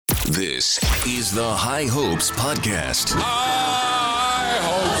This is the High Hopes Podcast. High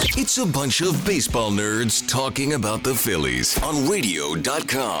Hopes. It's a bunch of baseball nerds talking about the Phillies on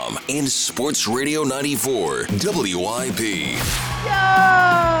radio.com and Sports Radio 94 WIP. Yo!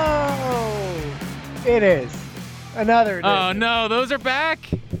 It is another edition Oh, no, those are back?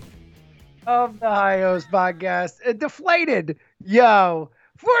 of the High Hopes Podcast. Deflated, yo.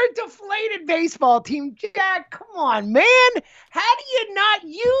 For a deflated baseball team, Jack, come on, man. How do you not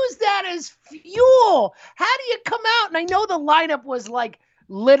use that as fuel? How do you come out? And I know the lineup was like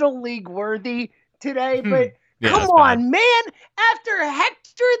Little League worthy today, but Yeah, come that's on, man. After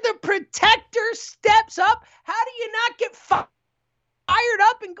Hector the Protector steps up, how do you not get fired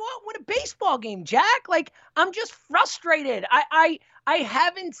up and go out and win a baseball game, Jack? Like, I'm just frustrated. I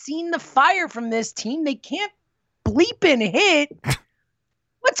haven't seen the fire from this team. They can't bleep and hit.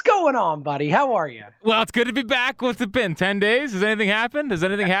 What's going on, buddy? How are you? Well, it's good to be back. What's it been, 10 days? Has anything happened? Has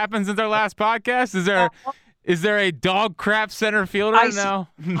anything happened since our last podcast? Is there a dog crap center fielder now?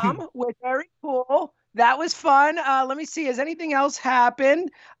 We're very cool. That was fun. Let me see. Has anything else happened?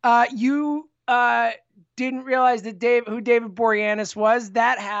 You didn't realize that who David Boreanaz was.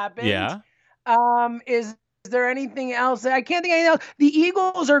 That happened. Yeah. Is there anything else? I can't think of anything else. The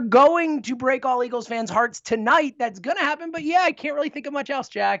Eagles are going to break all Eagles fans' hearts tonight. That's going to happen. But, yeah, I can't really think of much else,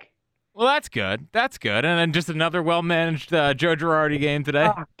 Jack. Well, that's good. That's good. And then just another well-managed Joe Girardi game today.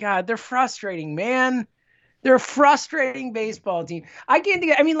 Oh, God, they're frustrating, man. They're a frustrating baseball team. I can't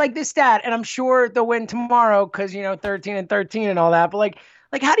think of, I mean, like this stat, and I'm sure they'll win tomorrow because, 13-13 and all that. But, like,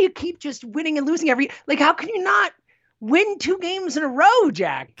 how do you keep just winning and losing how can you not win 2 games in a row,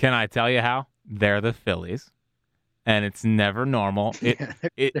 Jack? Can I tell you how? They're the Phillies. And it's never normal.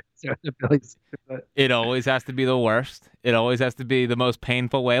 It always has to be the worst. It always has to be the most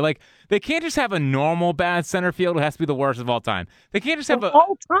painful way. Like, they can't just have a normal bad center field. It has to be the worst of all time. They can't just have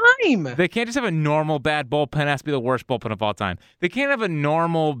all time. They can't just have a normal bad bullpen. It has to be the worst bullpen of all time. They can't have a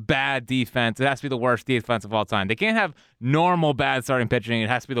normal bad defense. It has to be the worst defense of all time. They can't have normal bad starting pitching. It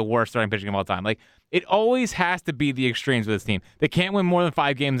has to be the worst starting pitching of all time. Like, it always has to be the extremes with this team. They can't win more than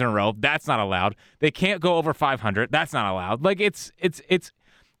 5 games in a row. That's not allowed. They can't go over 500. That's not allowed. Like, it's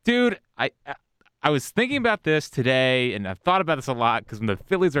dude, I was thinking about this today, and I've thought about this a lot because when the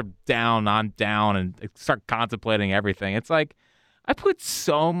Phillies are down, I'm down, and I start contemplating everything. It's like, I put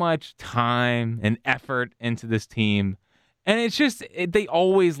so much time and effort into this team, and it's just, they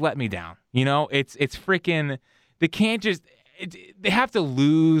always let me down. It's freaking, they can't just, they have to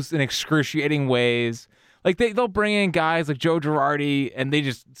lose in excruciating ways. Like, they'll bring in guys like Joe Girardi, and they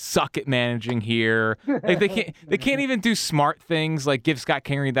just suck at managing here. Like, they can't even do smart things like give Scott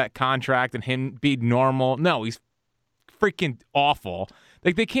Kingery that contract and him be normal. No, he's freaking awful.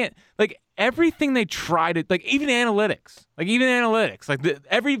 Like, they can't, like, everything they try to, like, even analytics, like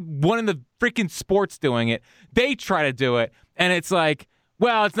every one in the freaking sports doing it, they try to do it, and it's like,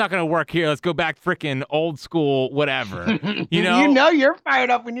 well, it's not going to work here. Let's go back freaking old school, whatever. You're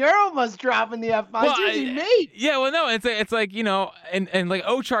fired up when you're almost dropping the F-bombs. Well, It's usually me. Yeah, well, no, it's like, and like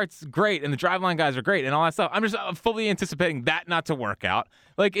O-Chart's great, and the Driveline guys are great, and all that stuff. I'm just fully anticipating that not to work out.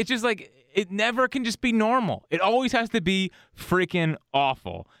 Like, it's just like, it never can just be normal. It always has to be freaking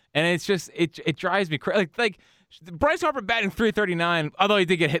awful. And it's just, it drives me crazy. Like Bryce Harper batting .339, although he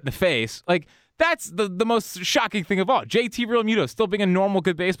did get hit in the face, like, that's the most shocking thing of all. JT Realmuto still being a normal,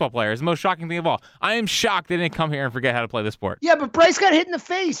 good baseball player is the most shocking thing of all. I am shocked they didn't come here and forget how to play the sport. Yeah, but Bryce got hit in the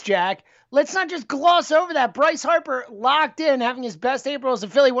face, Jack. Let's not just gloss over that. Bryce Harper locked in, having his best April as a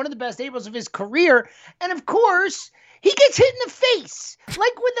Philly, one of the best Aprils of his career. And, of course, he gets hit in the face,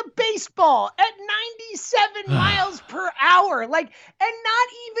 like with a baseball at 97 miles per hour. Like, and not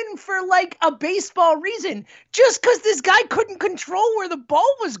even for, like, a baseball reason. Just because this guy couldn't control where the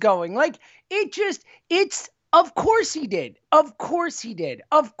ball was going. Like, of course he did. Of course he did.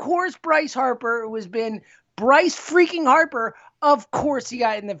 Of course Bryce Harper, who has been Bryce freaking Harper, of course he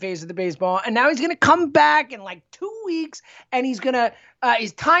got in the face of the baseball. And now he's going to come back in like 2 weeks, and he's going to,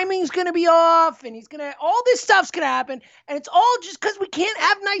 his timing's going to be off, and all this stuff's going to happen. And it's all just because we can't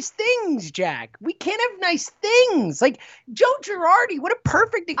have nice things, Jack. We can't have nice things. Like Joe Girardi, what a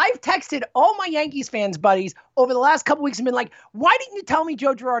perfect thing. I've texted all my Yankees fans buddies over the last couple weeks and been like, why didn't you tell me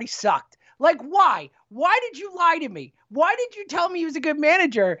Joe Girardi sucked? Like, why? Why did you lie to me? Why did you tell me he was a good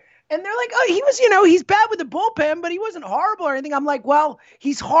manager? And they're like, oh, he was, he's bad with the bullpen, but he wasn't horrible or anything. I'm like, well,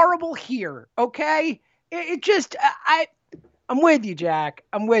 he's horrible here, okay? I'm with you, Jack.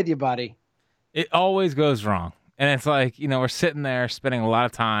 I'm with you, buddy. It always goes wrong. And it's like, we're sitting there spending a lot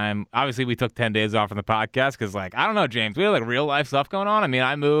of time. Obviously, we took 10 days off from the podcast because, like, I don't know, James, we had, like, real life stuff going on. I mean,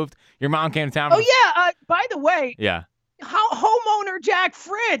 I moved. Your mom came to town. Oh, yeah. By the way. Yeah. Homeowner Jack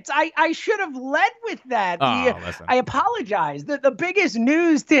Fritz. I should have led with that. Listen. I apologize. The biggest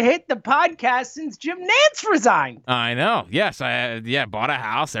news to hit the podcast since Jim Nantz resigned. I know. Yes, I bought a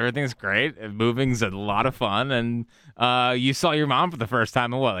house. Everything's great. Moving's a lot of fun, and you saw your mom for the first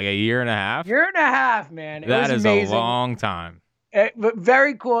time in what, like a year and a half? Year and a half, man. That is amazing. a long time. But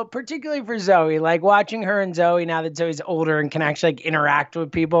very cool, particularly for Zoe. Like watching her and Zoe now that Zoe's older and can actually like interact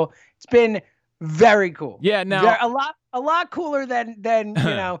with people. It's been very cool. Yeah, now a lot cooler than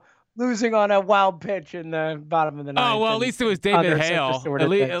losing on a wild pitch in the bottom of the ninth. Oh well, at least it was David Hale.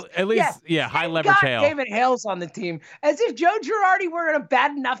 At least, high leverage Hale. David Hale's on the team, as if Joe Girardi weren't a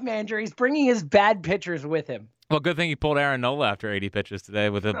bad enough manager. He's bringing his bad pitchers with him. Well, good thing he pulled Aaron Nola after 80 pitches today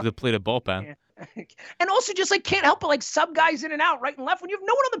with a depleted bullpen. Yeah. And also just like can't help but like sub guys in and out right and left when you have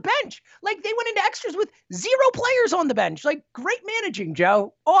no one on the bench. Like they went into extras with 0 players on the bench. Like great managing,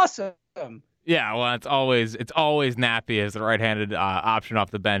 Joe. Awesome. Yeah, well, it's always Nappy as the right-handed option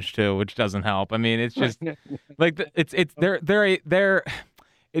off the bench too, which doesn't help. I mean, it's just like they're very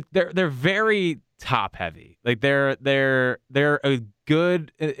top heavy. Like they're a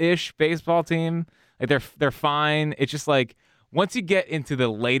good-ish baseball team. Like they're fine. It's just like once you get into the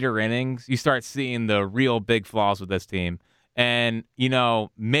later innings, you start seeing the real big flaws with this team. And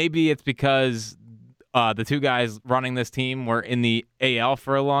maybe it's because the two guys running this team were in the AL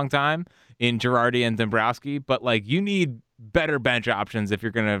for a long time, in Girardi and Dombrowski, but like you need better bench options if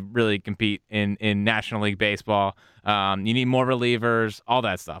you're going to really compete in National League Baseball. You need more relievers, all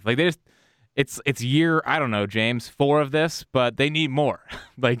that stuff. Like it's year, I don't know, James, 4 of this, but they need more.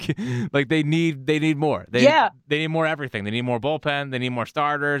 like they need more. They need more everything. They need more bullpen. They need more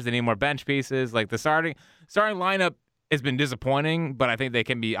starters. They need more bench pieces. Like the starting lineup has been disappointing, but I think they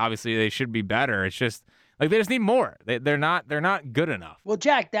should be better. It's just like they just need more. They're not good enough. Well,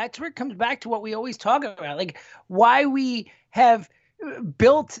 Jack, that's where it comes back to what we always talk about, like why we have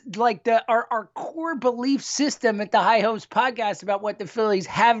built like our core belief system at the High Hopes podcast about what the Phillies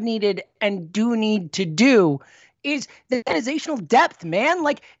have needed and do need to do is the organizational depth, man.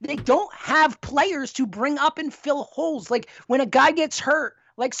 Like they don't have players to bring up and fill holes. Like when a guy gets hurt,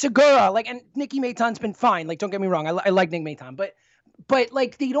 like Segura, like, and Nicky Maton's been fine. Like, don't get me wrong. I like Nick Maton, but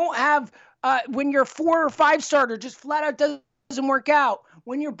like they don't have, when your 4 or 5 starter just flat out doesn't work out,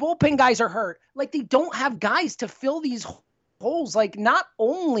 when your bullpen guys are hurt, like they don't have guys to fill these holes. Like not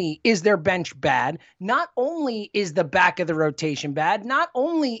only is their bench bad, not only is the back of the rotation bad, not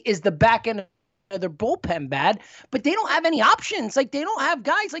only is the back end of their bullpen bad, but they don't have any options. Like they don't have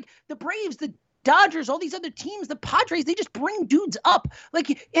guys like the Braves, the Dodgers, all these other teams, the Padres, they just bring dudes up.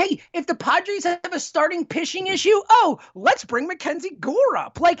 Like, hey, if the Padres have a starting pitching issue, let's bring Mackenzie Gore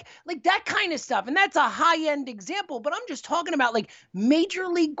up. Like that kind of stuff. And that's a high-end example, but I'm just talking about like major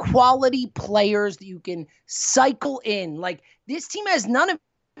league quality players that you can cycle in. Like this team has none of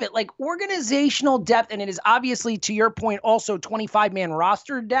it, like organizational depth, and it is obviously, to your point, also 25-man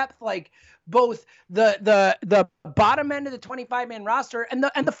roster depth. Like both the bottom end of the 25-man roster and the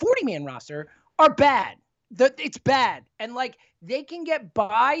 40-man roster are bad. It's bad. And like they can get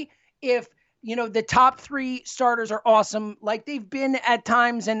by if, the top 3 starters are awesome, like they've been at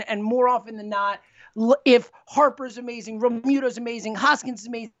times and more often than not. If Harper's amazing, Romuto's amazing, Hoskins is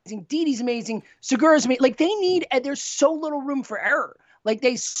amazing, Didi's amazing, Segura's amazing. Like there's so little room for error. Like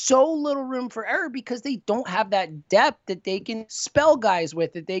they so little room for error because they don't have that depth that they can spell guys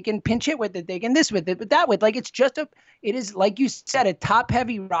with, that they can pinch hit with, that they can this with it, but that with. Like it is like you said, a top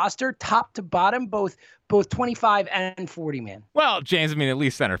heavy roster, top to bottom, both 25 and 40 man. Well, James, I mean, at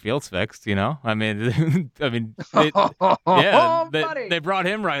least center field's fixed, I mean, they brought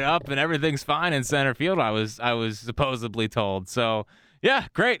him right up and everything's fine in center field. I was supposedly told. So yeah,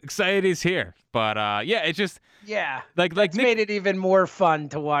 great, excited he's here. But it's just like it's made it even more fun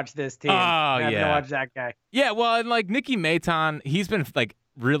to watch this team. To watch that guy. Yeah, well, and like Nicky Maton, he's been like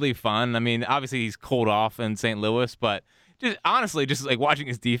really fun. I mean, obviously he's cooled off in St. Louis, but just honestly, just like watching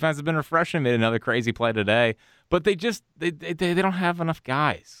his defense has been refreshing. Made another crazy play today, but they don't have enough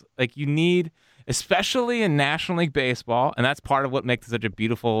guys. Like you need, especially in National League Baseball, and that's part of what makes it such a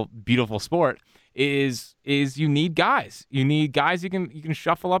beautiful, beautiful sport. Is you need guys. You need guys you can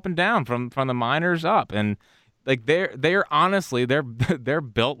shuffle up and down from the minors up, and like they're honestly they're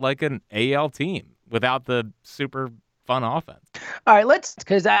built like an AL team without the super fun offense. All right,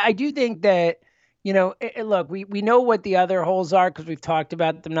 because I do think that look, we know what the other holes are because we've talked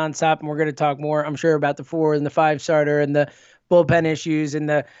about them nonstop, and we're going to talk more, I'm sure, about the 4 and the 5 starter and the bullpen issues and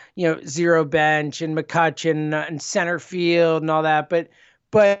the 0 bench and McCutchen and center field and all that, but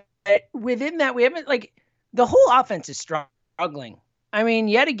within that, we haven't, like, the whole offense is struggling. I mean,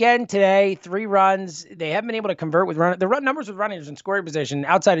 yet again today, 3 runs. They haven't been able to convert with run. The run numbers with runners in scoring position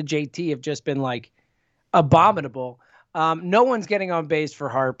outside of JT have just been like abominable. No one's getting on base for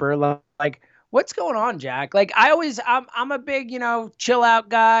Harper. Like, what's going on, Jack? Like, I'm a big, chill out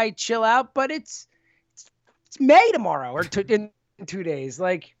guy, chill out, but it's May tomorrow or in 2 days.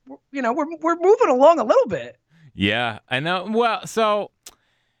 Like, we're moving along a little bit. Yeah, I know. Well, so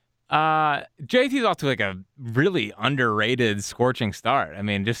JT's off to like a really underrated scorching start. I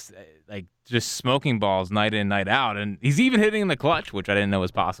mean, just smoking balls night in, night out, and he's even hitting in the clutch, which I didn't know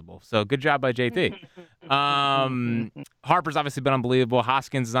was possible. So good job by JT. Harper's obviously been unbelievable.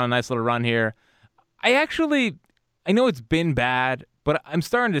 Hoskins is on a nice little run here. I know it's been bad, but I'm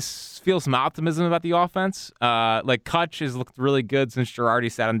starting to feel some optimism about the offense. Like Kutch has looked really good since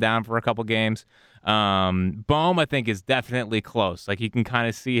Girardi sat him down for a couple games. Bohm, I think, is definitely close. Like, you can kind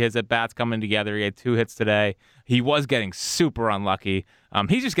of see his at-bats coming together. He had 2 hits today. He was getting super unlucky.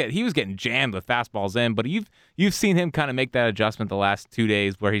 He was getting jammed with fastballs in, but you've seen him kind of make that adjustment the last 2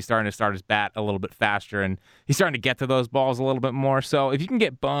 days where he's starting to start his bat a little bit faster, and he's starting to get to those balls a little bit more. So if you can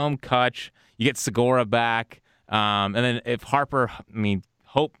get Bohm, Kutch, you get Segura back, and then if Harper,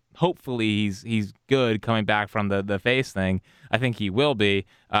 hopefully he's good coming back from the face thing. I think he will be.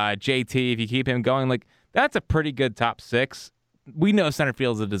 JT, if you keep him going, like, that's a pretty good top 6. We know center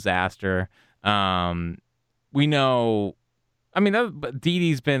field is a disaster. We know,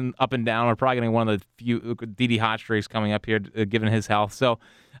 Didi's been up and down. We're probably getting one of the few Didi hot streaks coming up here, given his health. So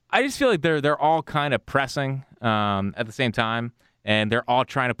I just feel like they're all kind of pressing at the same time, and they're all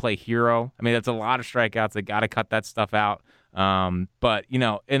trying to play hero. I mean, that's a lot of strikeouts. They got to cut that stuff out. But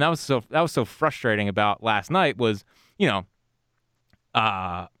and that was so frustrating about last night was,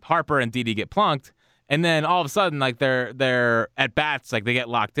 Harper and Didi get plunked, and then all of a sudden, like, they're at bats, like, they get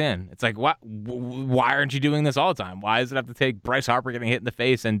locked in. It's like, why aren't you doing this all the time? Why does it have to take Bryce Harper getting hit in the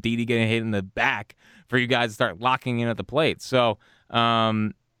face and Didi getting hit in the back for you guys to start locking in at the plate? So,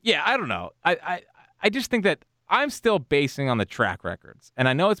 I don't know. I just think that I'm still basing on the track records. And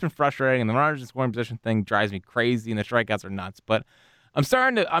I know it's been frustrating, and the runners in scoring position thing drives me crazy, and the strikeouts are nuts. But I'm just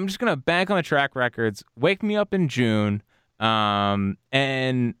going to bank on the track records. Wake me up in June.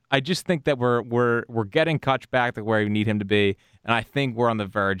 And I just think that we're getting Kutch back to where we need him to be. And I think we're on the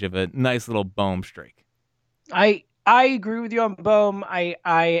verge of a nice little Bohm streak. I agree with you on Bohm.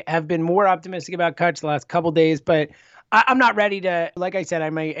 I have been more optimistic about Kutch the last couple days, but I'm not ready to, like I said,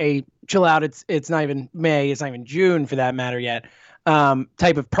 I'm a chill out. It's not even May. It's not even June for that matter yet,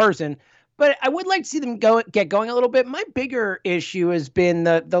 type of person. But I would like to see them get going a little bit. My bigger issue has been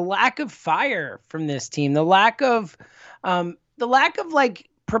the lack of fire from this team, the lack of like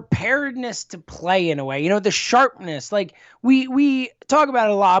preparedness to play in a way, the sharpness. Like we talk about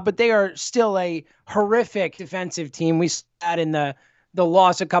it a lot, but they are still a horrific defensive team. We saw that in the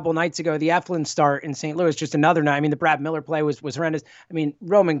loss a couple nights ago, the Eflin start in St. Louis, just another night. I mean, the Brad Miller play was horrendous. I mean,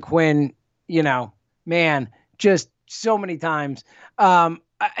 Roman Quinn, man, just so many times.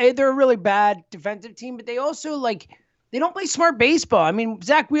 They're a really bad defensive team, but they also they don't play smart baseball. I mean,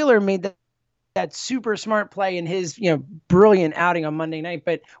 Zach Wheeler made that super smart play in his, brilliant outing on Monday night,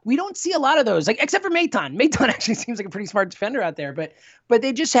 but we don't see a lot of those, except for Maton. Maton actually seems like a pretty smart defender out there, but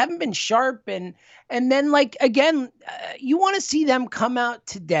they just haven't been sharp. And then again, you want to see them come out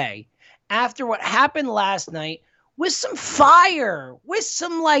today after what happened last night with some fire, with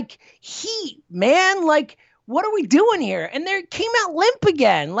some heat, man. What are we doing here? And they came out limp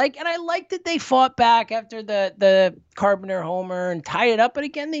again. And I like that they fought back after the Carpenter homer and tied it up, but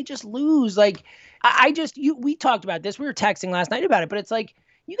again, they just lose. We talked about this. We were texting last night about it, but it's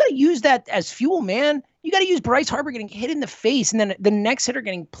you got to use that as fuel, man. You got to use Bryce Harper getting hit in the face and then the next hitter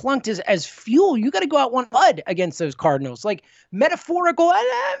getting plunked as fuel. You got to go out one bud against those Cardinals. Metaphorical,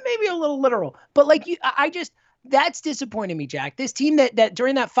 maybe a little literal, but that's disappointing me, Jack. This team that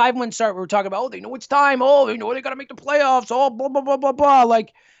during that 5-1 start, we were talking about, they know it's time. They know they got to make the playoffs. Blah, blah, blah, blah, blah.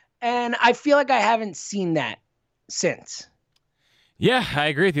 And I feel like I haven't seen that since. Yeah, I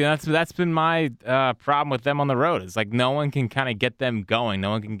agree with you. That's been my problem with them on the road. It's no one can kind of get them going. No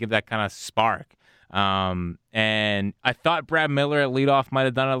one can give that kind of spark. And I thought Brad Miller at leadoff might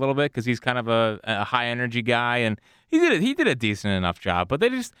have done it a little bit because he's kind of a high energy guy, and he did a decent enough job. But they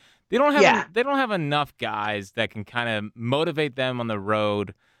don't have enough guys that can kind of motivate them on the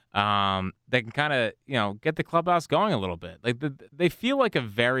road. That can kind of get the clubhouse going a little bit. They feel like a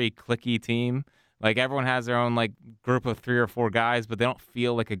very cliquey team. Everyone has their own group of 3 or 4 guys, but they don't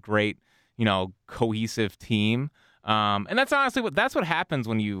feel like a great cohesive team. And that's honestly that's what happens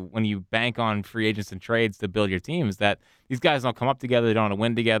when you bank on free agents and trades to build your team, is that these guys don't come up together, they don't want to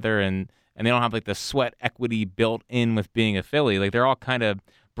win together, and they don't have like the sweat equity built in with being a Philly. Like they're all kind of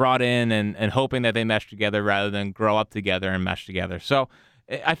brought in and hoping that they mesh together rather than grow up together and mesh together. So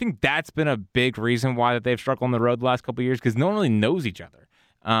I think that's been a big reason why that they've struggled on the road the last couple of years, because no one really knows each other.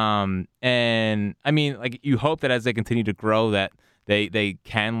 And I mean, like you hope that as they continue to grow that they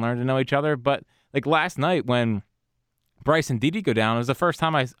can learn to know each other. But like last night when Bryce and Didi go down, it was the first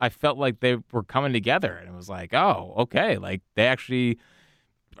time I felt like they were coming together, and it was like, oh, okay, like they actually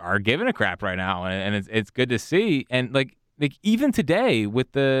are giving a crap right now, and it's good to see. And like even today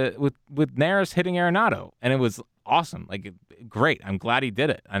with Neris hitting Arenado, and it was awesome, like great. I'm glad he did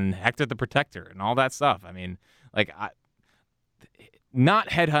it, and Hector the Protector and all that stuff. I mean, like not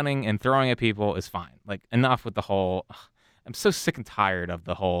headhunting and throwing at people is fine. Like enough with the whole. I'm so sick and tired of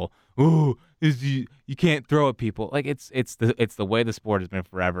the whole. Ooh, you can't throw at people. Like it's the way the sport has been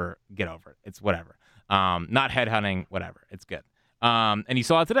forever. Get over it. It's whatever. Not headhunting, whatever. It's good. And you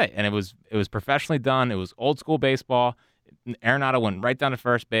saw it today, and it was professionally done. It was old school baseball. Arenado went right down to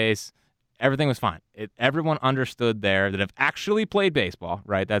first base. Everything was fine. Everyone understood there that have actually played baseball,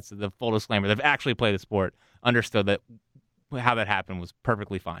 right? That's the full disclaimer. They've actually played the sport, understood that how that happened was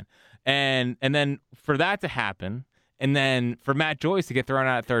perfectly fine. And then for that to happen, and then for Matt Joyce to get thrown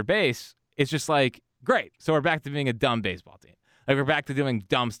out at third base, it's just like, great. So we're back to being a dumb baseball team. Like we're back to doing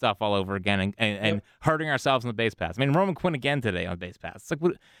dumb stuff all over again and hurting ourselves on the base pass. I mean, Roman Quinn again today on base pass. It's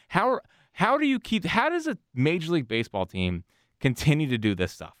like, how does a Major League Baseball team continue to do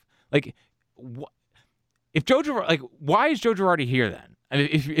this stuff? Like, if Joe Girardi, like, why is Joe Girardi here then? I mean,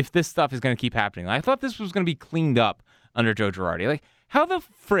 if this stuff is going to keep happening, I thought this was going to be cleaned up under Joe Girardi. Like, how the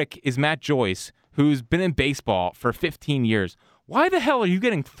frick is Matt Joyce, who's been in baseball for 15 years, why the hell are you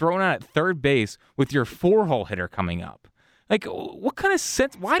getting thrown out at third base with your 4-hole hitter coming up? Like, what kind of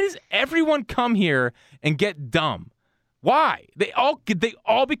sense? Why does everyone come here and get dumb? Why? They all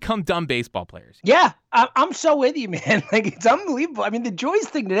become dumb baseball players. Yeah, I'm so with you, man. Like, it's unbelievable. I mean, the Joyce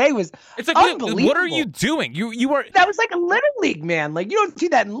thing today was unbelievable. What are you doing? You are. That was like a Little League, man. Like, you don't do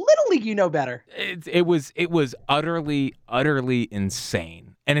that in Little League. You know better. It was utterly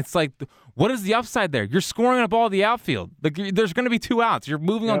insane. And it's like, what is the upside there? You're scoring on a ball in the outfield. Like, there's going to be 2 outs. You're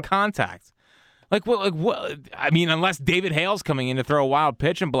moving on contact. Like what? I mean, unless David Hale's coming in to throw a wild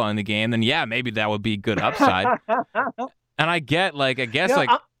pitch and blowing the game, then yeah, maybe that would be good upside. And I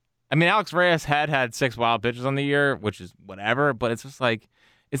mean, Alex Reyes had 6 wild pitches on the year, which is whatever. But it's just like,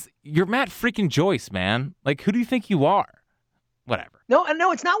 you're Matt freaking Joyce, man. Like, who do you think you are? Whatever. No,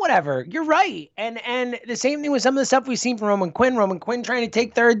 it's not whatever. You're right. And the same thing with some of the stuff we've seen from Roman Quinn. Roman Quinn trying to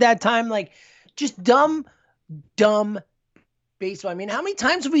take third that time, like just dumb baseball. I mean, how many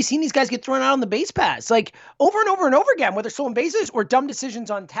times have we seen these guys get thrown out on the base pass? Like over and over and over again, whether stolen bases or dumb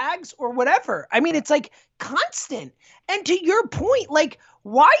decisions on tags or whatever. I mean, it's like constant. And to your point, like,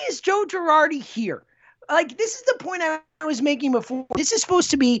 why is Joe Girardi here? Like, this is the point I was making before. This is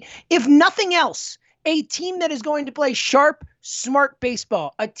supposed to be, if nothing else, a team that is going to play sharp, smart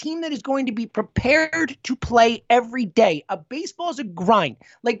baseball, a team that is going to be prepared to play every day. A baseball is a grind.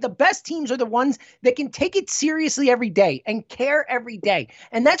 Like, the best teams are the ones that can take it seriously every day and care every day.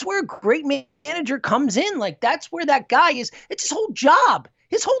 And that's where a great manager comes in. Like, that's where that guy is. It's his whole job.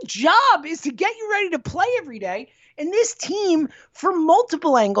 His whole job is to get you ready to play every day. And this team, from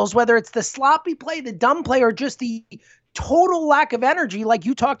multiple angles, whether it's the sloppy play, the dumb play, or just the total lack of energy, like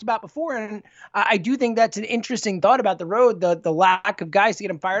you talked about before. And I do think that's an interesting thought about the road, the lack of guys to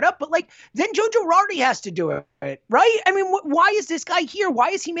get him fired up. But like, then Joe Girardi has to do it, right? I mean, why is this guy here? Why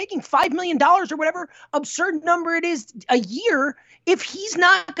is he making $5 million or whatever absurd number it is a year if he's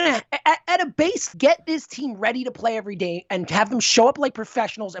not going to, at a base, get this team ready to play every day and have them show up like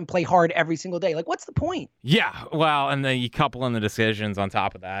professionals and play hard every single day? Like, what's the point? Yeah, well, and then you couple in the decisions on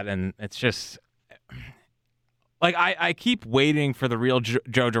top of that, and it's just... Like, I keep waiting for the real Joe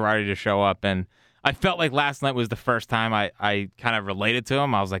Girardi to show up, and I felt like last night was the first time I kind of related to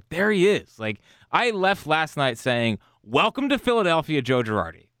him. I was like, there he is. Like, I left last night saying, welcome to Philadelphia, Joe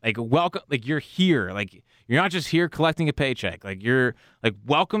Girardi. Like, welcome, like, you're here. Like, you're not just here collecting a paycheck. Like, you're, like,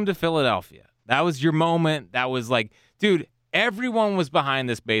 welcome to Philadelphia. That was your moment. That was like, dude, everyone was behind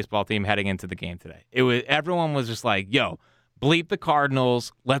this baseball team heading into the game today. Everyone was just like, yo, bleep the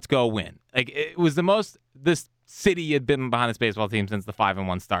Cardinals, let's go win. Like, it was this city had been behind this baseball team since the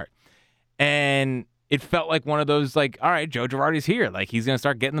 5-1 start. And it felt like one of those, like, all right, Joe Girardi's here. Like, he's going to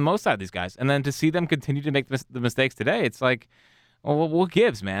start getting the most out of these guys. And then to see them continue to make the mistakes today, it's like, well, what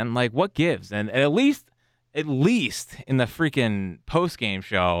gives, man? Like, what gives? And at least in the freaking post-game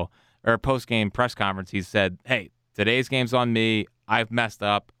show or post-game press conference, he said, hey, today's game's on me. I've messed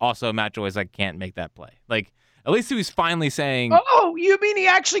up. Also, Matt Joyce, I can't make that play. Like, at least he was finally saying, oh, you mean he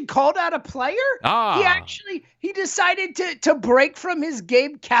actually called out a player? Ah. He decided to break from his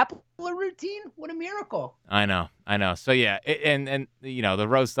Gabe Kapler routine? What a miracle. I know. So, yeah, and the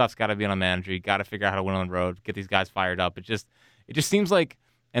road stuff's got to be on a manager. You got to figure out how to win on the road, get these guys fired up. It just seems like,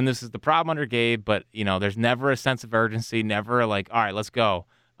 and this is the problem under Gabe, but, there's never a sense of urgency, never like, all right, let's go.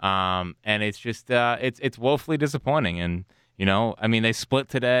 And it's just, it's woefully disappointing. And, they split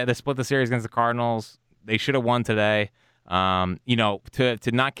today. They split the series against the Cardinals. They should have won today. To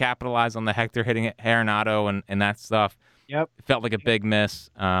not capitalize on the Hector hitting Arenado and that stuff. Yep. It felt like a big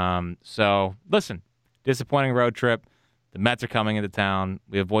miss. So listen, disappointing road trip. The Mets are coming into town.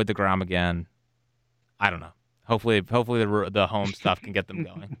 We avoid the Grom again. I don't know. Hopefully the home stuff can get them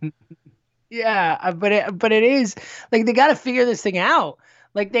going. Yeah, but it is like they got to figure this thing out.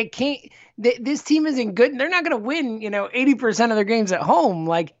 Like they can't. This team isn't good. They're not going to win. 80% of their games at home.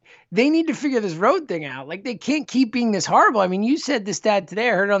 Like they need to figure this road thing out. Like they can't keep being this horrible. I mean, you said this stat today.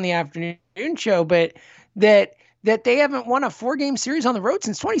 I heard it on the afternoon show, but that they haven't won a 4-game series on the road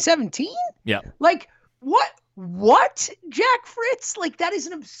since 2017. Yeah. Like what, Jack Fritz? Like that is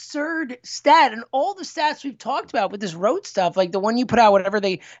an absurd stat. And all the stats we've talked about with this road stuff, like the one you put out,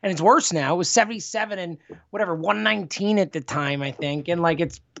 and it's worse now. It was 77 and 119 at the time, I think. And like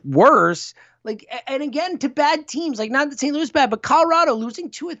it's worse. Like, and again, to bad teams, like not that St. Louis bad, but Colorado losing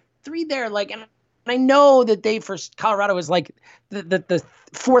 2 or 3 there. Like, and I know that Colorado is like the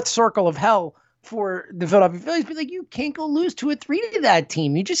fourth circle of hell for the Philadelphia Phillies, but like you can't go lose 2 or 3 to that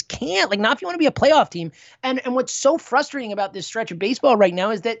team. You just can't. Like not if you want to be a playoff team. And what's so frustrating about this stretch of baseball right now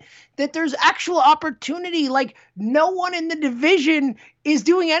is that there's actual opportunity. Like no one in the division is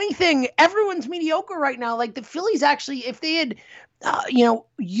doing anything. Everyone's mediocre right now. Like the Phillies actually, if they had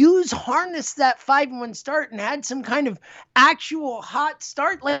harness that 5-1 start and had some kind of actual hot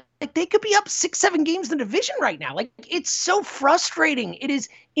start, like they could be up 6-7 games in the division right now. Like it's so frustrating. It is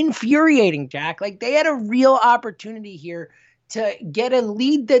infuriating, Jack. Like they had a real opportunity here to get a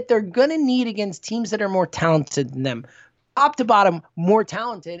lead that they're going to need against teams that are more talented than them. Top to bottom, more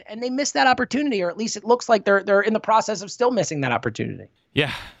talented, and they missed that opportunity, or at least it looks like they're in the process of still missing that opportunity.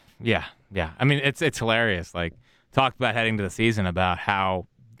 Yeah. I mean, it's hilarious. Like, talked about heading to the season about how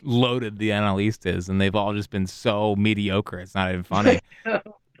loaded the NL East is, and they've all just been so mediocre. It's not even funny.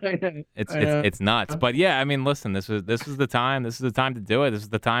 It's nuts. But yeah, I mean, listen, this was the time. This is the time to do it. This is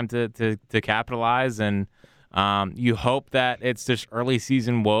the time to capitalize, and you hope that it's just early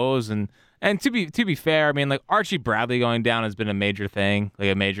season woes. And to be fair, I mean, like Archie Bradley going down has been a major thing,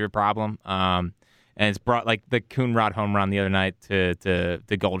 like a major problem. And it's brought like the Coonrod home run the other night to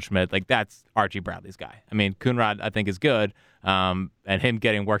Goldschmidt. Like that's Archie Bradley's guy. I mean, Coonrod I think is good, and him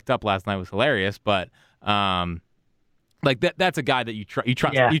getting worked up last night was hilarious. But like that's a guy that you trust.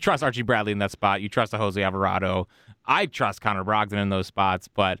 Yeah. You trust Archie Bradley in that spot. You trust a Jose Alvarado. I trust Connor Brogdon in those spots.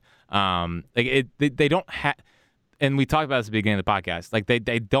 But they don't have. And we talked about this at the beginning of the podcast. Like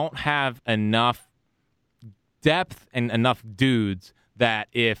they don't have enough depth and enough dudes that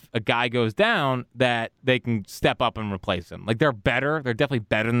if a guy goes down, that they can step up and replace him. Like they're better. They're definitely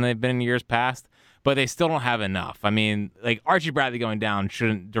better than they've been in years past, but they still don't have enough. I mean, like Archie Bradley going down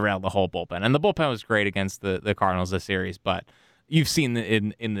shouldn't derail the whole bullpen. And the bullpen was great against the Cardinals this series, but you've seen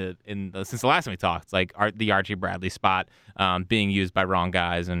in the since the last time we talked, it's like the Archie Bradley spot being used by wrong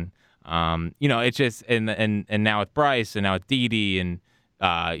guys, and it's just and now with Bryce and now with Didi and.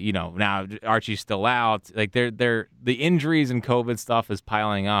 Now Archie's still out. Like they're the injuries and COVID stuff is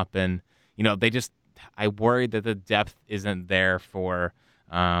piling up, and I worry that the depth isn't there for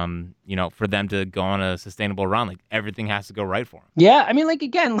for them to go on a sustainable run. Like everything has to go right for them. Yeah, I mean, like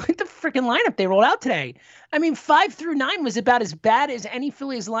again, look at the freaking lineup they rolled out today. I mean, 5 through 9 was about as bad as any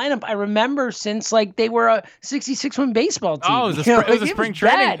Phillies lineup I remember since like they were a 66-win baseball team. Oh, it was a spring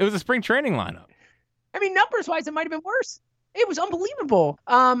training. It was a spring training lineup. I mean, numbers wise, it might have been worse. It was unbelievable.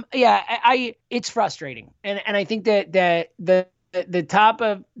 It's frustrating, and I think that the top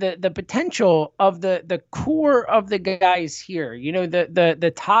of the potential of the core of the guys here,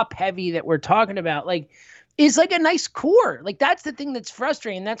 the top heavy that we're talking about, like, is like a nice core. Like that's the thing that's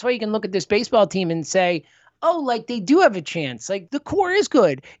frustrating. That's why you can look at this baseball team and say, oh, like they do have a chance. Like the core is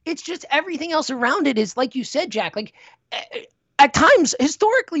good. It's just everything else around it is, like you said, Jack, like. At times,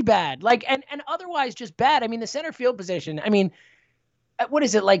 historically bad, like and otherwise just bad. I mean, the center field position. I mean, what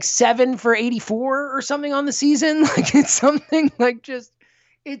is it, like 7 for 84 or something on the season? Like it's something like just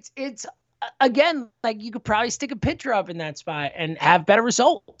it's again, like you could probably stick a pitcher up in that spot and have better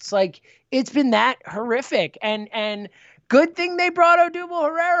results. Like it's been that horrific. And good thing they brought Odubel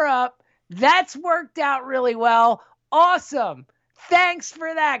Herrera up. That's worked out really well. Awesome. Thanks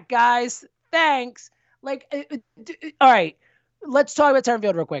for that, guys. Thanks. All right. Let's talk about center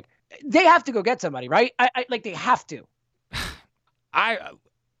field real quick. They have to go get somebody, right? They have to.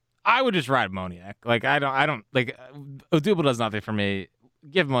 I would just ride Moniak. I don't Odubel does nothing for me.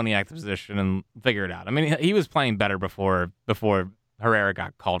 Give Moniak the position and figure it out. I mean, he was playing better before Herrera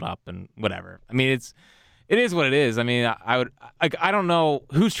got called up and whatever. I mean, it is what it is. I mean, I don't know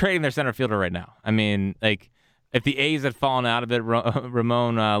who's trading their center fielder right now. I mean, if the A's had fallen out of it,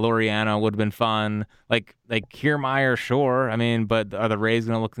 Ramon Laureano would have been fun. Like Kiermaier, sure. I mean, but are the Rays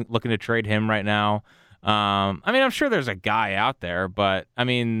looking to trade him right now? I mean, I'm sure there's a guy out there, but I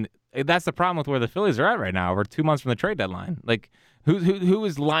mean, that's the problem with where the Phillies are at right now. We're 2 months from the trade deadline. Who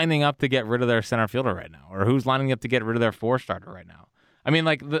is lining up to get rid of their center fielder right now, or who's lining up to get rid of their 4-starter right now? I mean,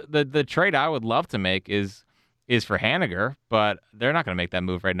 the trade I would love to make is for Haniger, but they're not going to make that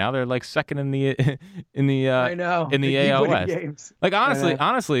move right now. They're second in the I know. in the AL West. Games.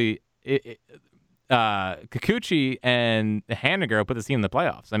 Honestly, Kikuchi and Haniger will put the team in the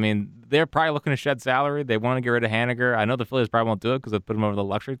playoffs. I mean, they're probably looking to shed salary. They want to get rid of Haniger. I know the Phillies probably won't do it because they put him over the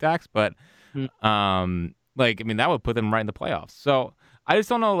luxury tax, but I mean, that would put them right in the playoffs. So I just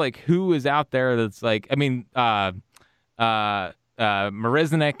don't know who is out there that's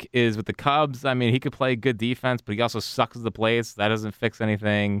Marisnick is with the Cubs. I mean, he could play good defense, but he also sucks at the plate, so that doesn't fix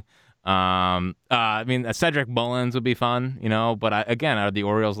anything. I mean, Cedric Mullins would be fun, but are the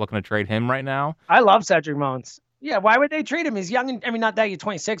Orioles looking to trade him right now? I love Cedric Mullins. Yeah, why would they trade him? He's young, and I mean, not that he's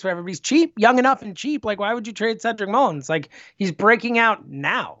 26, whatever, but he's cheap, young enough and cheap. Why would you trade Cedric Mullins? He's breaking out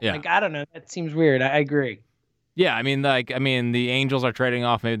now. Yeah. I don't know. That seems weird. I agree. Yeah, I mean, the Angels are trading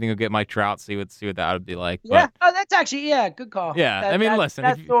off. Maybe they can go get Mike Trout, see what that would be like. Yeah, that's actually good call. Yeah, listen,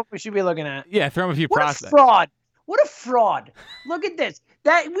 that's what we should be looking at. Yeah, throw him a few prospects. What a fraud! Look at this.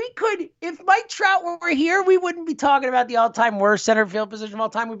 That we could, if Mike Trout were here, we wouldn't be talking about the all-time worst center field position of all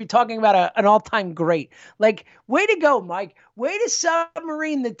time. We'd be talking about an all-time great. Way to go, Mike. Way to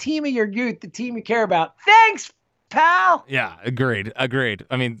submarine the team of your youth, the team you care about. Thanks, pal. Yeah, agreed.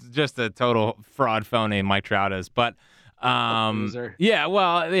 I mean, just a total fraud phony Mike Trout is, but yeah,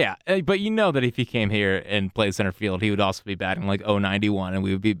 well, yeah, but that if he came here and played center field, he would also be batting 091, and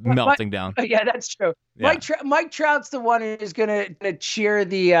we would be melting down. Yeah, that's true. Yeah. Mike Trout's the one who's gonna cheer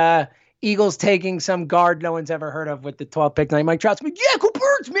the Eagles taking some guard no one's ever heard of with the 12th pick tonight. Mike Trout's like, yeah, go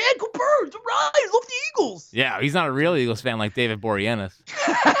Birds, man, go Birds, all right, I love the Eagles. Yeah, he's not a real Eagles fan like David Boreanaz.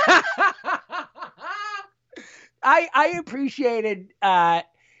 I appreciated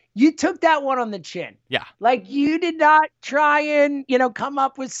you took that one on the chin. Yeah. You did not try and, come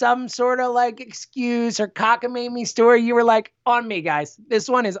up with some sort of excuse or cockamamie story. You were on me, guys. This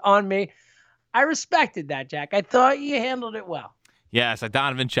one is on me. I respected that, Jack. I thought you handled it well. Yes,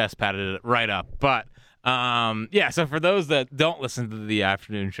 Donovan chest patted it right up. But, so for those that don't listen to the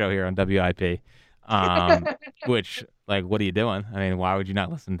afternoon show here on WIP, which, what are you doing? I mean, why would you not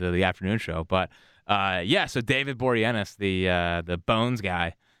listen to the afternoon show? But, so David Boreanaz, the Bones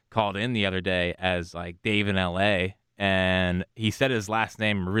guy, called in the other day as Dave in LA, and he said his last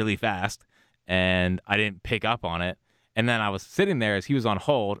name really fast, and I didn't pick up on it. And then I was sitting there as he was on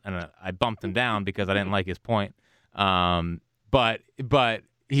hold, and I bumped him down because I didn't like his point. But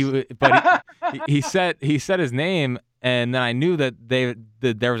he said his name, and then I knew that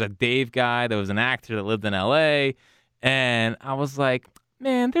there was a Dave guy that was an actor that lived in LA, and I was like,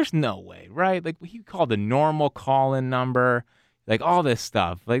 man, there's no way, right? He called the normal call-in number. All this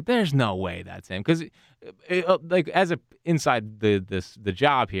stuff, there's no way that's him. Because, as a inside the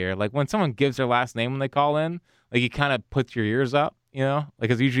job here, when someone gives their last name when they call in, you kind of puts your ears up,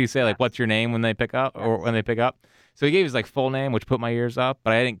 because usually you say what's your name when they pick up or when they pick up. So he gave his full name, which put my ears up,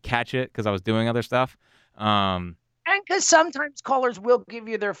 but I didn't catch it because I was doing other stuff. And because sometimes callers will give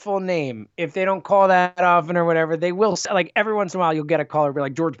you their full name. If they don't call that often or whatever, they will, every once in a while, you'll get a caller be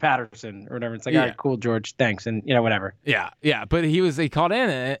George Patterson or whatever. It's all right, cool, George, thanks, and, whatever. Yeah, but he called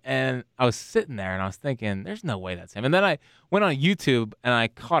in, and I was sitting there, and I was thinking, there's no way that's him. And then I went on YouTube, and I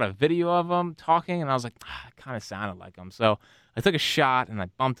caught a video of him talking, and I was like, it kind of sounded like him. So I took a shot, and I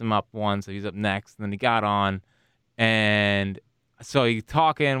bumped him up once, so he's up next, and then he got on, and... So he's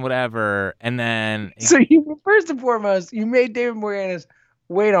talking, whatever, and then... First and foremost, you made David Boreanaz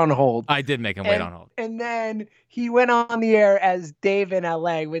wait on hold. I did make him wait on hold. And then he went on the air as Dave in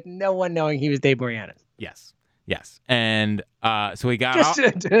L.A. with no one knowing he was Dave Boreanaz. Yes. And so he got... Just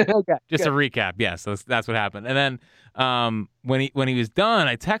a recap, yes, that's what happened. And then when he was done,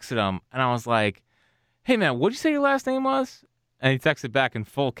 I texted him, and I was like, hey, man, what'd you say your last name was? And he texted back in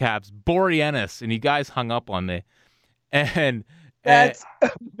full caps, Boreanaz, and you guys hung up on me. And That's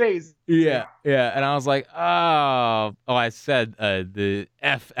amazing. Yeah. And I was like, I said the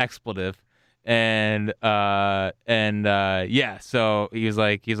F expletive. And yeah, so he was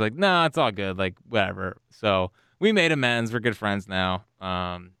like, no, it's all good, like whatever. So we made amends. We're good friends now,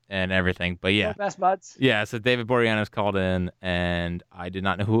 and everything. But yeah, Best buds. yeah. So David Boreanaz called in, and I did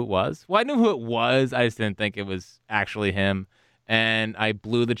not know who it was. Well, I knew who it was. I just didn't think it was actually him. And I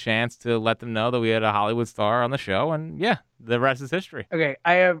blew the chance to let them know that we had a Hollywood star on the show, and yeah, the rest is history. Okay,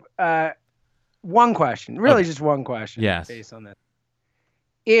 I have one question. Really, just one question. Yes. Based on that.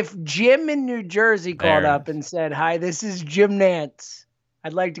 If Jim in New Jersey called There it up is. and said, "Hi, this is Jim Nance.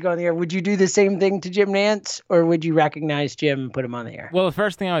 I'd like to go on the air," would you do the same thing to Jim Nance, or would you recognize Jim and put him on the air? Well, the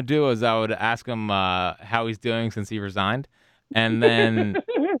first thing I would do is I would ask him how he's doing since he resigned, and then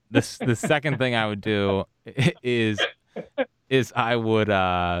the second thing I would do is I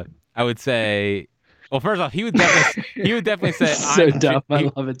would say, well, first off, he would definitely say So I'm dumb.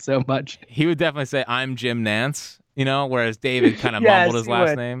 I love it so much. He would definitely say I'm Jim Nance, whereas David kind of mumbled his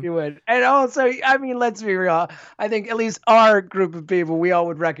last name. He would. And also, I mean, let's be real. I think at least our group of people, we all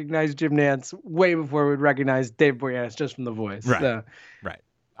would recognize Jim Nance way before we would recognize Dave Boreanaz just from the voice. Right. So, Right.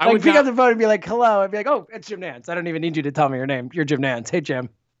 I would pick up the phone and be like, "Hello." I'd be like, "Oh, it's Jim Nance. I don't even need you to tell me your name. You're Jim Nance. Hey, Jim.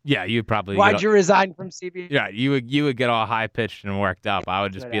 Yeah, you'd probably. Why'd you resign from CBS?" Yeah, you would get all high pitched and worked up. I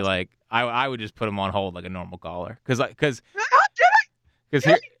would just Right, be that's like, I would just put him on hold like a normal caller, because here's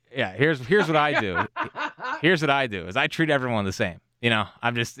what I do. Here's what I do is I treat everyone the same.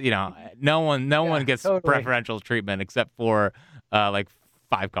 I'm just no one gets totally. preferential treatment except for like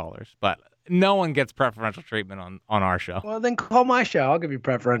 5 callers, but no one gets preferential treatment on our show. Well, then call my show. I'll give you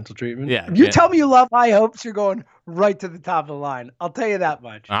preferential treatment. Yeah, If you yeah. tell me you love High Hopes, you're going right to the top of the line. I'll tell you that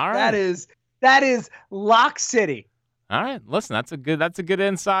much. All right. That is Lock City. All right, listen, that's a good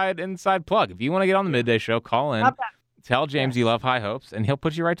inside plug. If you want to get on the midday show, call in. Not bad. Tell James you love High Hopes, and he'll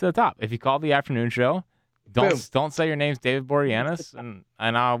put you right to the top. If you call the afternoon show, don't say your name's David Boreanaz,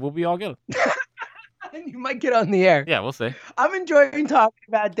 and we'll be all good. And you might get on the air. Yeah, we'll see. I'm enjoying talking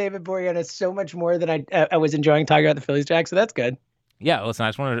about David Boreanaz so much more than I was enjoying talking about the Phillies, Jack. So that's good. Yeah, listen,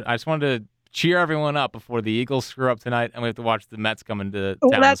 I just wanted to cheer everyone up before the Eagles screw up tonight, and we have to watch the Mets come into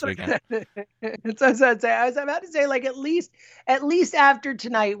town this weekend. That's what I was about to say. Like at least after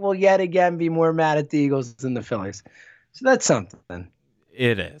tonight, we'll yet again be more mad at the Eagles than the Phillies. So that's something.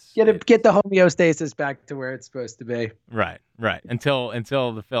 It is. Get the homeostasis back to where it's supposed to be. Right. Until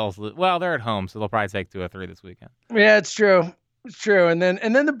the Phils, well, they're at home, so they'll probably take 2 or 3 this weekend. Yeah, it's true. It's true. And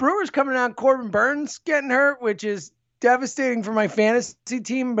then the Brewers coming out, Corbin Burns getting hurt, which is devastating for my fantasy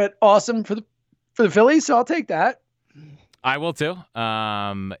team, but awesome for the Phillies. So I'll take that. I will too.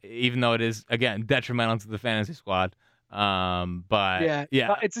 Even though it is again detrimental to the fantasy squad. But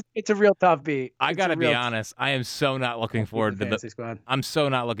yeah, it's a real tough beat. I gotta be honest. I am so not looking forward to fantasy squad. I'm so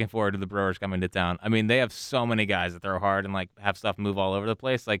not looking forward to the Brewers coming to town. I mean, they have so many guys that throw hard and like have stuff move all over the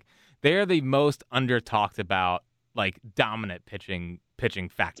place. Like they are the most under talked about, like dominant pitching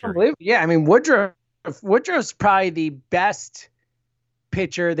factory. Unbelievable. Yeah, I mean Woodruff's probably the best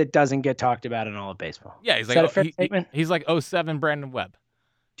pitcher that doesn't get talked about in all of baseball. Yeah, he's Is like that a fair statement? He's like 07 Brandon Webb.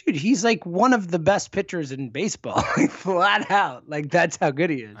 Dude, he's like one of the best pitchers in baseball, like flat out. Like that's how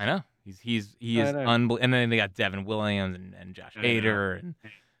good he is. I know. He is unbelievable. And then they got Devin Williams and Josh Hader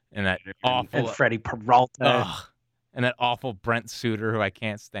and that awful and Freddie Peralta. And that awful Brent Suter who I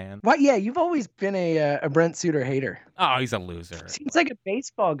can't stand. What? Yeah, you've always been a Brent Suter hater. Oh, he's a loser. Seems like a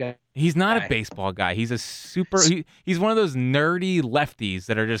baseball guy. He's not a baseball guy. He's a he's one of those nerdy lefties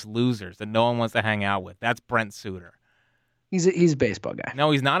that are just losers that no one wants to hang out with. That's Brent Suter. He's a baseball guy.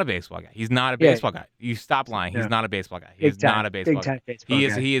 No, he's not a baseball guy. He's not a baseball guy. You stop lying. He's not a baseball guy. He's not a baseball guy.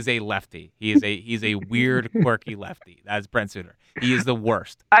 He is a lefty. He's a weird, quirky lefty. That's Brent Suter. He is the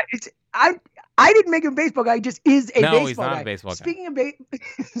worst. I didn't make him a baseball guy. He just is a baseball guy. No, he's not a baseball guy. Speaking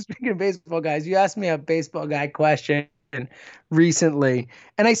of baseball guys, you asked me a baseball guy question recently,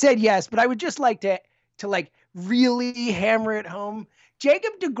 and I said yes, but I would just like to like really hammer it home.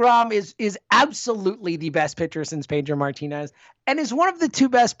 Jacob deGrom is absolutely the best pitcher since Pedro Martinez, and is one of the 2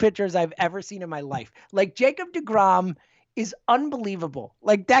 best pitchers I've ever seen in my life. Like Jacob deGrom is unbelievable.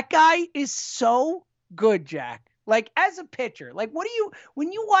 Like that guy is so good, Jack. Like as a pitcher, like when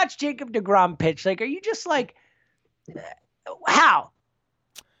you watch Jacob deGrom pitch, like are you just like, how?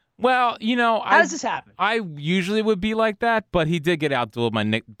 Well, how does this happen? I usually would be like that, but he did get outdueled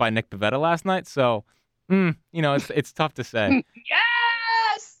by Nick Pivetta last night, so it's tough to say.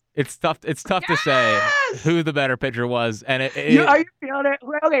 Yes. It's tough to say who the better pitcher was, and are you feeling it?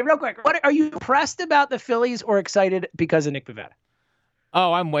 Okay, real quick. Are you impressed about the Phillies or excited because of Nick Pivetta?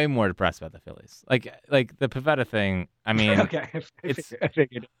 Oh, I'm way more depressed about the Phillies. Like the Pivetta thing. I mean, Okay, I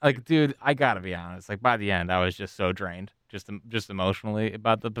figured. like, dude, I gotta be honest. Like by the end, I was just so drained, just emotionally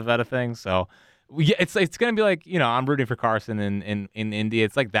about the Pivetta thing. So, yeah, it's gonna be like, I'm rooting for Carson in Indy.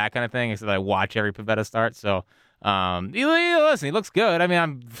 It's like that kind of thing. Except I watch every Pivetta start. So, listen, he looks good. I mean,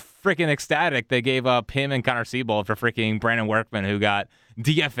 I'm freaking ecstatic they gave up him and Connor Seabold for freaking Brandon Workman, who got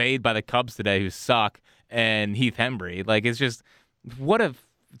DFA'd by the Cubs today, who suck, and Heath Hembry. Like, it's just what a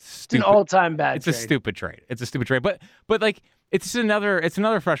stupid. It's an all-time bad. It's trade. A stupid trade. It's a stupid trade. But like it's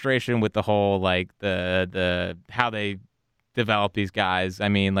another frustration with the whole like the how they develop these guys. I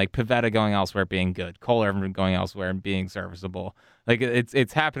mean, like Pivetta going elsewhere being good, Cole Irvin going elsewhere and being serviceable. Like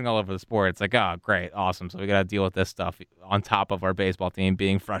it's happening all over the sport. It's like, oh great, awesome. So we got to deal with this stuff on top of our baseball team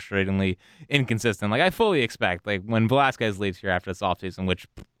being frustratingly inconsistent. Like I fully expect like when Velasquez leaves here after this offseason, which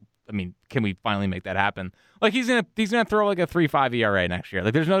I mean, can we finally make that happen? Like he's gonna throw like a 3.5 ERA next year.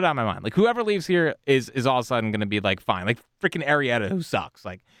 Like there's no doubt in my mind. Like whoever leaves here is all of a sudden gonna be like fine. Like freaking Arrieta, who sucks.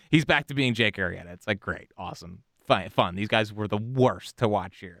 Like he's back to being Jake Arrieta. It's like great, awesome, fun. These guys were the worst to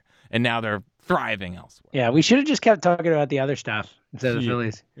watch here, and now they're thriving elsewhere. Yeah, we should have just kept talking about the other stuff instead of the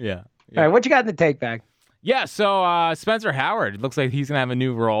Phillies. Yeah. All right, what you got in the take bag? Yeah, so Spencer Howard looks like he's gonna have a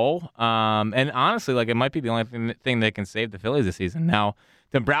new role, and honestly, like it might be the only thing that can save the Phillies this season. Now,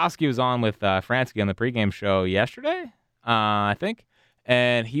 Dombrowski was on with Fransky on the pregame show yesterday, I think,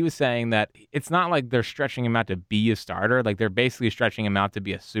 and he was saying that it's not like they're stretching him out to be a starter. Like they're basically stretching him out to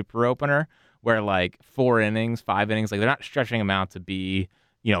be a super opener, where like 4 innings, 5 innings, like they're not stretching him out to be,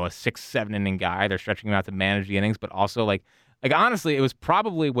 a 6-7 inning guy. They're stretching him out to manage the innings, but also like honestly, it was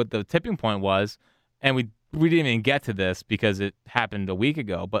probably what the tipping point was, and we didn't even get to this because it happened a week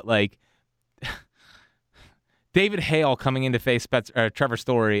ago, but like. David Hale coming in to face Trevor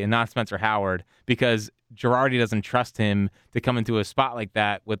Story and not Spencer Howard because Girardi doesn't trust him to come into a spot like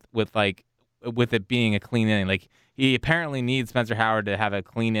that with it being a clean inning. Like he apparently needs Spencer Howard to have a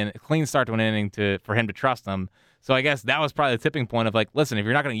clean start to an inning for him to trust him. So I guess that was probably the tipping point of like, listen, if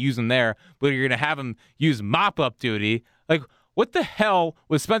you're not going to use him there, but you're going to have him use mop-up duty, like what the hell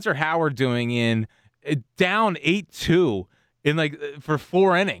was Spencer Howard doing in down 8-2? In for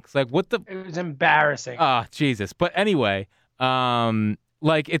 4 innings, like what the? It was embarrassing. Oh, Jesus! But anyway,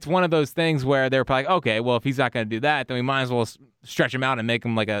 it's one of those things where they're probably okay. Well, if he's not going to do that, then we might as well stretch him out and make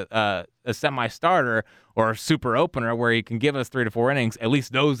him like a semi-starter or a super opener where he can give us 3 to 4 innings. At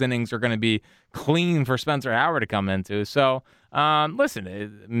least those innings are going to be clean for Spencer Howard to come into. So,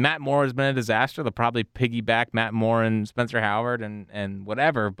 listen, Matt Moore has been a disaster. They'll probably piggyback Matt Moore and Spencer Howard and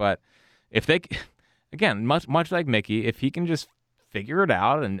whatever. But if they again, much like Mickey, if he can just figure it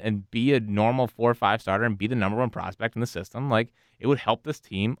out and be a normal 4 or 5 starter and be the number 1 prospect in the system, like it would help this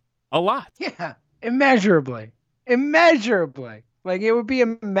team a lot. Yeah, immeasurably. Like it would be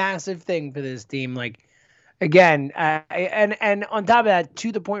a massive thing for this team. Like again, and on top of that,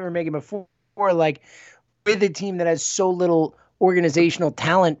 to the point we're making before, like with a team that has so little organizational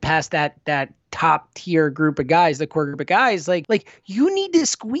talent past that top tier group of guys, the core group of guys, like you need to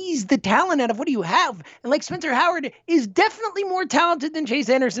squeeze the talent out of what do you have. And like Spencer Howard is definitely more talented than Chase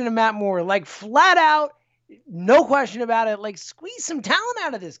Anderson and Matt Moore, like flat out, no question about it. Like squeeze some talent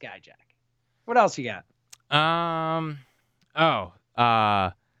out of this guy, Jack. What else you got?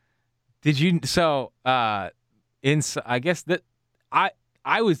 Did you, I guess that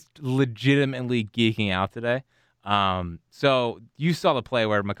I was legitimately geeking out today. So you saw the play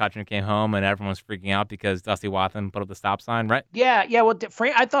where McCutchen came home and everyone was freaking out because Dusty Wathan put up the stop sign, right? Yeah. Well,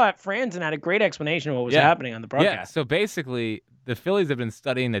 I thought Franzen had a great explanation of what was happening on the broadcast. Yeah. So basically, the Phillies have been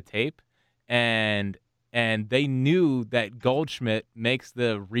studying the tape, and they knew that Goldschmidt makes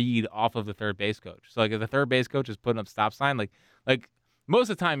the read off of the third base coach. So like if the third base coach is putting up stop sign, like most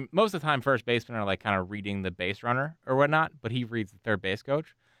of the time, first basemen are like kind of reading the base runner or whatnot, but he reads the third base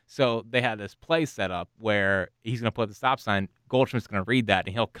coach. So they had this play set up where he's going to put the stop sign, Goldschmidt's going to read that,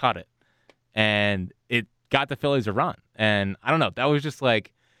 and he'll cut it. And it got the Phillies a run. And I don't know, that was just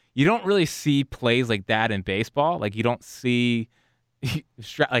like, you don't really see plays like that in baseball. Like you don't see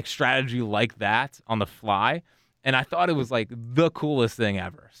strategy like that on the fly. And I thought it was like the coolest thing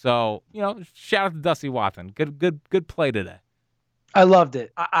ever. So, shout out to Dusty Wathan. Good play today. I loved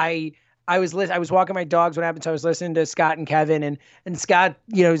it. I was walking my dogs when it happened, so I was listening to Scott and Kevin, and Scott,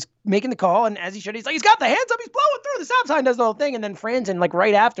 is making the call, and as he should, he's like, he's got the hands up, he's blowing through the stop sign, does the whole thing, and then Franzen, like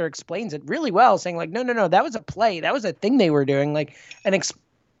right after, explains it really well, saying like, no, that was a play, that was a thing they were doing, like, and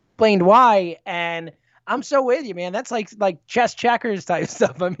explained why, and I'm so with you, man. That's like chess checkers type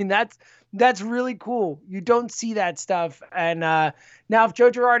stuff. I mean, that's really cool. You don't see that stuff. And now if Joe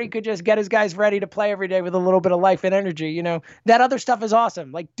Girardi could just get his guys ready to play every day with a little bit of life and energy, that other stuff is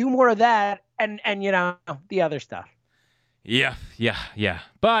awesome. Like, do more of that and the other stuff. Yeah.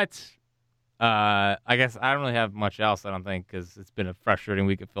 But I guess I don't really have much else, I don't think, because it's been a frustrating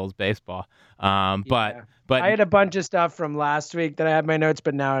week at Phil's baseball. But I had a bunch of stuff from last week that I had my notes,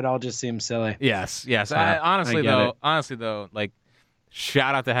 but now it all just seems silly. Yes. Honestly, though, like,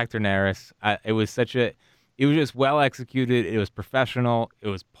 shout out to Hector Neris. It was just well executed. It was professional. It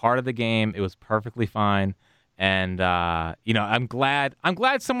was part of the game. It was perfectly fine. And I'm glad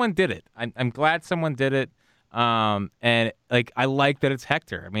someone did it. I'm glad someone did it. And like, I like that it's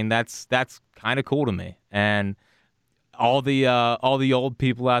Hector. I mean, that's kind of cool to me. And all the old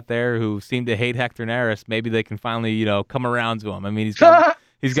people out there who seem to hate Hector Neris, maybe they can finally, come around to him. I mean, he's got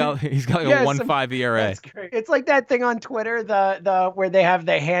like a 1.5 ERA. That's great. It's like that thing on Twitter, the where they have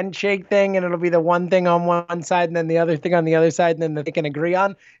the handshake thing, and it'll be the one thing on one side and then the other thing on the other side, and then they can agree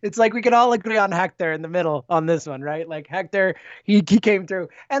on. It's like we can all agree on Hector in the middle on this one, right? Like Hector, he came through.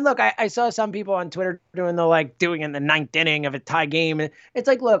 And look, I saw some people on Twitter doing it in the ninth inning of a tie game. It's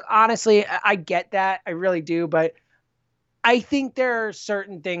like, look, honestly, I get that, I really do, but I think there are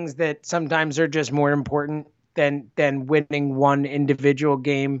certain things that sometimes are just more important than winning one individual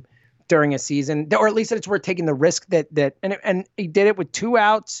game during a season, or at least that it's worth taking the risk and he did it with 2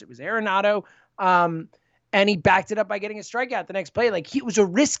 outs. It was Arenado, and he backed it up by getting a strikeout the next play. Like, it was a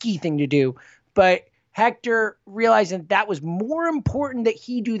risky thing to do, but Hector realizing that was more important that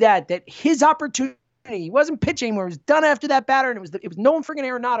he do that his opportunity. He wasn't pitching anymore. It was done after that batter, and it was no one freaking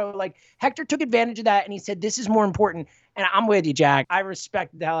Arenado. Like, Hector took advantage of that, and he said, "This is more important." And I'm with you, Jack. I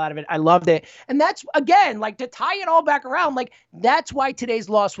respect the hell out of it. I loved it. And that's, again, like, to tie it all back around, like, that's why today's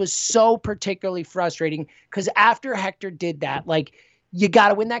loss was so particularly frustrating, because after Hector did that, like, you got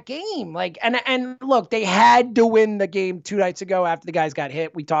to win that game. Like, and look, they had to win the game 2 nights ago after the guys got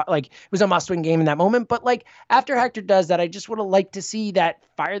hit. We thought, like, it was a must-win game in that moment. But, like, after Hector does that, I just would have liked to see that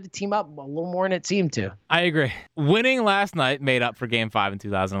fire the team up a little more than it seemed to. I agree. Winning last night made up for Game 5 in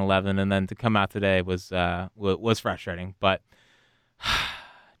 2011, and then to come out today was frustrating. But,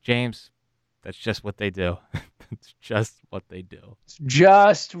 James, that's just what they do. It's just what they do. It's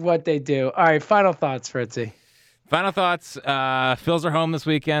just what they do. All right, final thoughts, Fritzy. Final thoughts. Phils are home this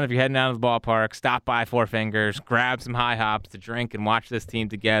weekend. If you're heading out of the ballpark, stop by Four Fingers, grab some high hops to drink, and watch this team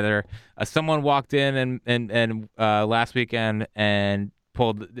together. Someone walked in and last weekend and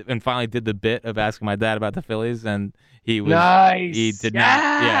finally did the bit of asking my dad about the Phillies, and he was nice. He did not.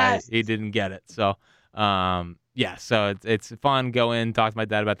 Yeah, he didn't get it. So so it's fun. Go in, talk to my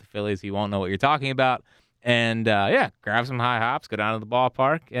dad about the Phillies. He won't know what you're talking about. And, grab some high hops, go down to the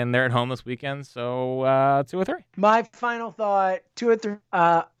ballpark, and they're at home this weekend, so 2 or 3. My final thought, 2 or 3,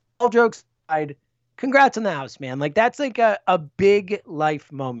 all jokes aside, congrats on the house, man. Like, that's like a big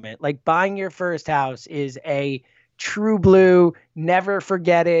life moment. Like, buying your first house is a true blue, never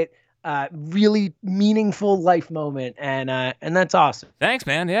forget it, really meaningful life moment, and that's awesome. Thanks,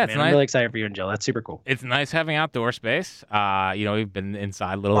 man. Yeah, it's nice. I'm really excited for you and Jill. That's super cool. It's nice having outdoor space. We've been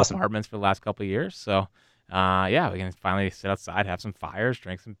inside little apartments for the last couple of years, so... we can finally sit outside, have some fires,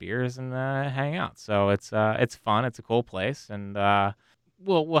 drink some beers, and hang out. So it's fun. It's a cool place, and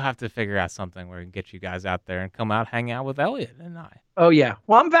we'll have to figure out something where we can get you guys out there and come out, hang out with Elliot and I. Oh yeah,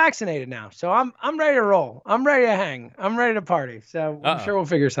 well, I'm vaccinated now, so I'm ready to roll. I'm ready to hang. I'm ready to party. So I'm sure we'll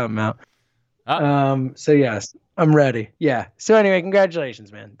figure something out. So yes, I'm ready. Yeah. So anyway,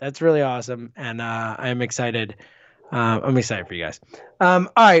 congratulations, man. That's really awesome, and I'm excited. I'm excited for you guys. All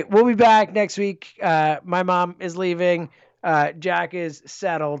right, we'll be back next week. My mom is leaving. Jack is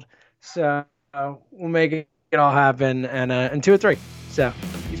settled. So we'll make it all happen. And 2 or 3. So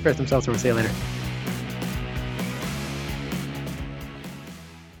he's pressed himself. So we'll see you later.